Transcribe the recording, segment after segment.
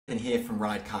Here from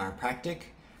Ride Chiropractic.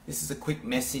 This is a quick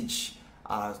message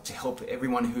to help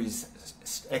everyone who's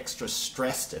extra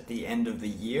stressed at the end of the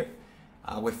year.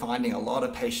 We're finding a lot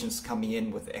of patients coming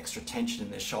in with extra tension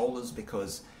in their shoulders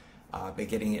because they're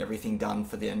getting everything done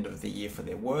for the end of the year for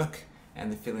their work,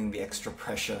 and they're feeling the extra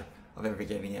pressure of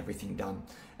getting everything done.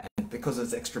 And because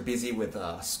it's extra busy with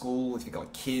school, if you've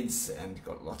got kids and you've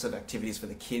got lots of activities for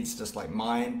the kids just like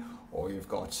mine, or you've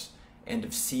got end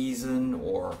of season,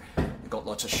 or you've got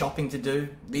lots of shopping to do,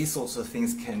 these sorts of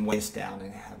things can weigh us down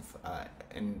and have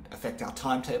and affect our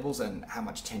timetables and how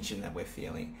much tension that we're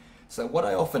feeling. So what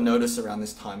I often notice around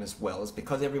this time as well is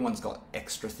because everyone's got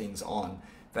extra things on,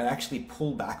 they actually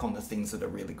pull back on the things that are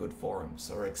really good for them.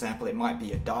 So for example, it might be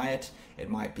your diet, it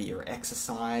might be your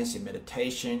exercise, your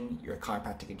meditation, your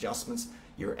chiropractic adjustments,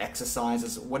 your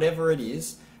exercises, whatever it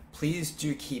is. Please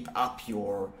do keep up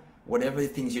your whatever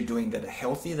things you're doing that are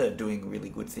healthy, that are doing really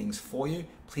good things for you.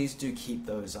 Please do keep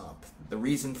those up. The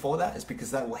reason for that is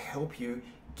because that will help you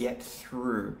get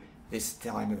through this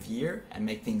time of year and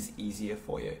make things easier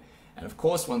for you. And of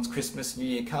course, once Christmas, New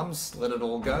Year comes, let it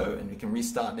all go and we can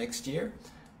restart next year.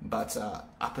 But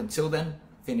up until then,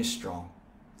 finish strong.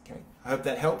 Okay, I hope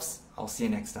that helps. I'll see you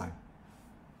next time.